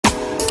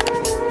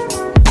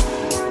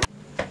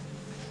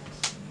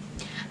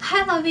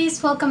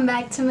lovies, welcome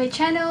back to my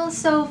channel.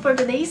 So for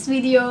today's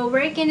video,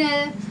 we're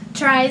gonna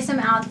try some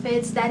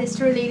outfits that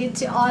is related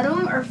to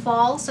autumn or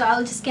fall. So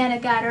I'll just gonna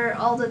gather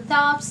all the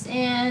tops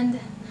and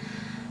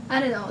I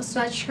don't know,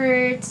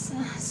 sweatshirts,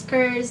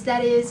 skirts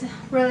that is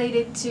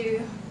related to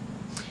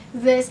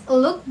this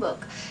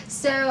lookbook.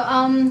 So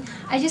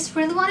I just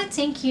really want to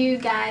thank you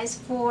guys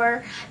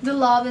for the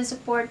love and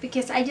support,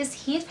 because I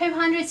just hit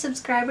 500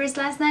 subscribers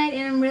last night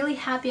and I'm really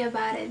happy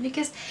about it,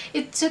 because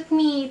it took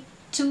me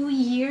 2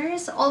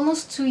 years,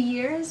 almost 2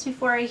 years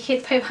before I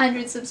hit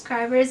 500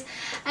 subscribers.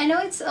 I know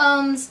it's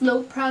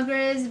slow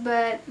progress,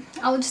 but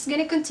I'm just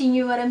gonna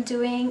continue what I'm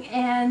doing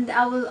and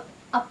I will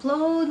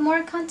upload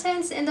more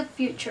contents in the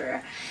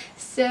future.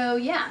 So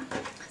yeah,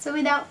 so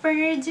without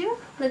further ado,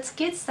 let's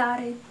get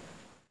started.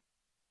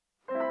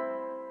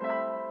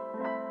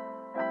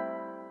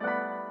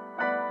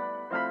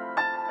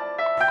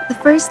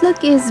 The first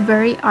look is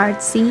very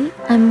artsy.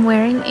 I'm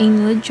wearing a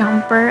nude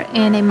jumper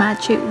and I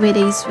match it with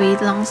a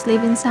suede long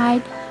sleeve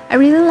inside. I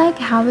really like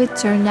how it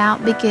turned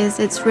out because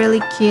it's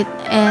really cute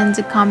and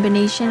the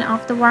combination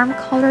of the warm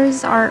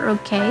colors are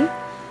okay.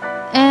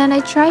 And I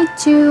tried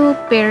to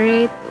pair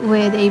it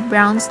with a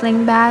brown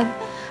sling bag.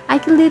 I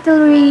can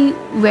literally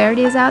wear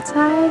this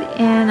outside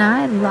and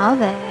I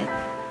love it.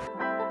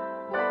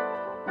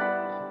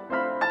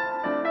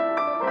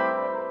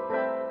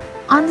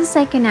 On the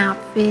second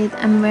outfit,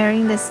 I'm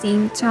wearing the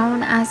same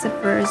tone as the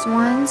first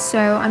one,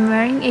 so I'm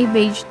wearing a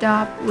beige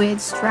top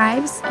with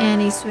stripes and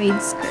a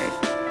suede skirt.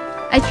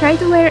 I tried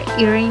to wear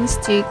earrings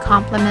to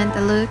complement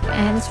the look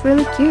and it's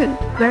really cute,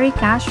 very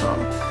casual.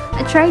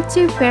 I tried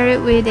to pair it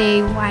with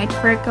a white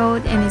fur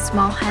coat and a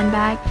small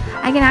handbag.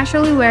 I can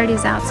actually wear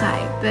this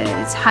outside, but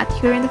it's hot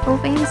here in the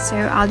Philippines, so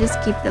I'll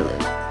just keep the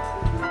look.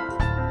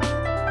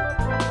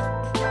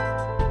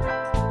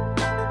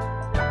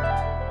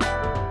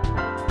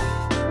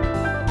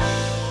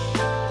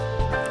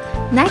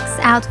 Next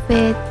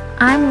outfit,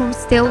 I'm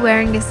still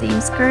wearing the same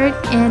skirt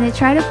and I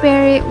try to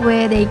pair it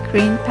with a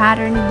green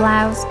patterned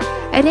blouse.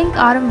 I think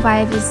autumn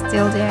vibe is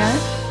still there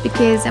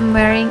because I'm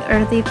wearing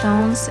earthy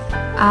tones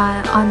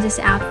on this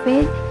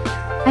outfit.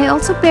 I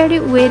also paired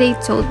it with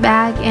a tote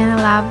bag and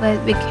I love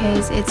it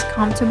because it's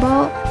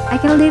comfortable. I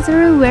can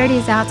literally wear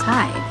this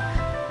outside.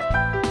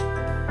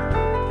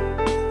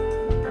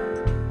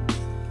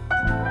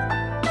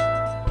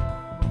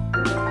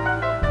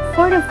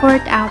 For the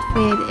fourth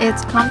outfit,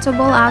 it's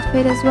comfortable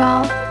outfit as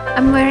well.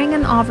 I'm wearing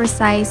an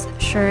oversized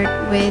shirt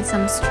with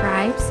some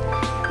stripes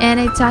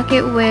and I tuck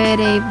it with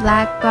a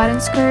black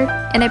button skirt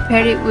and I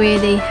paired it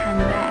with a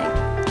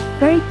handbag.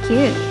 Very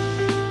cute.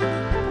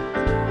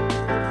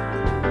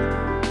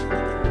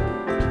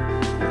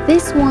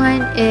 This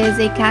one is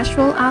a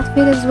casual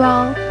outfit as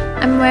well.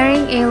 I'm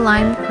wearing a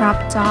lime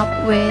crop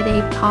top with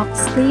a puffed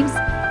sleeves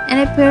and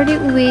I paired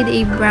it with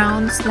a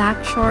brown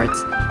slack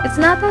shorts. It's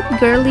not that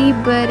girly,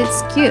 but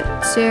it's cute,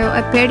 so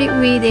I paired it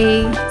with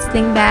a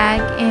sling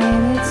bag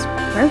and it's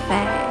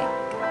perfect.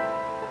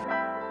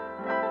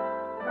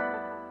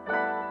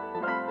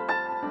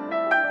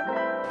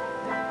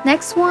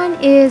 Next one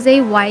is a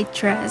white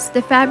dress.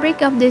 The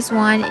fabric of this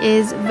one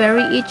is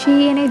very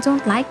itchy and I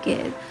don't like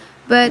it,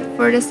 but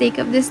for the sake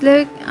of this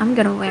look, I'm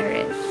gonna wear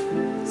it.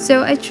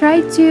 So I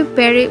tried to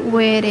pair it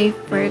with a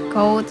fur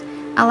coat.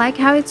 I like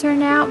how it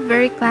turned out,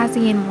 very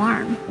classy and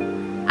warm.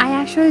 I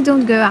actually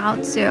don't go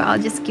out, so I'll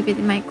just keep it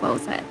in my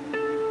closet.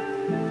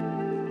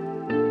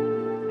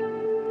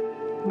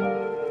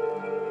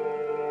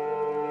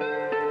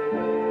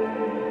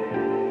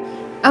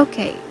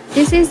 Okay,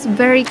 this is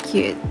very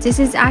cute. This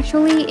is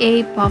actually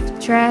a puff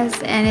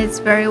dress and it's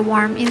very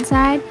warm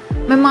inside.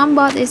 My mom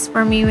bought this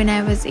for me when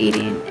I was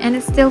 18 and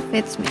it still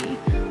fits me.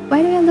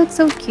 Why do I look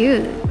so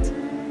cute?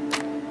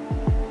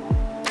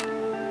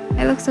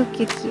 I look so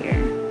cute here.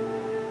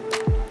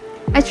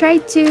 I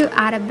tried to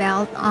add a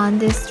belt on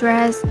this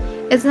dress.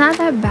 It's not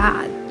that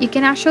bad. You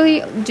can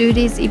actually do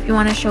this if you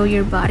want to show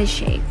your body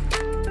shape.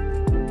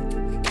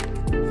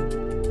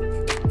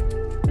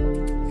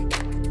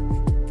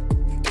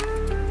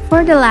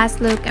 For the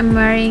last look, I'm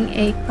wearing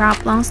a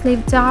crop long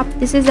sleeve top.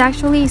 This is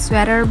actually a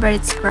sweater, but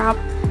it's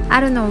cropped. I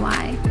don't know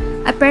why.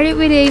 I paired it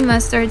with a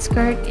mustard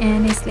skirt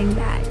and a sling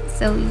bag.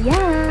 So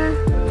yeah.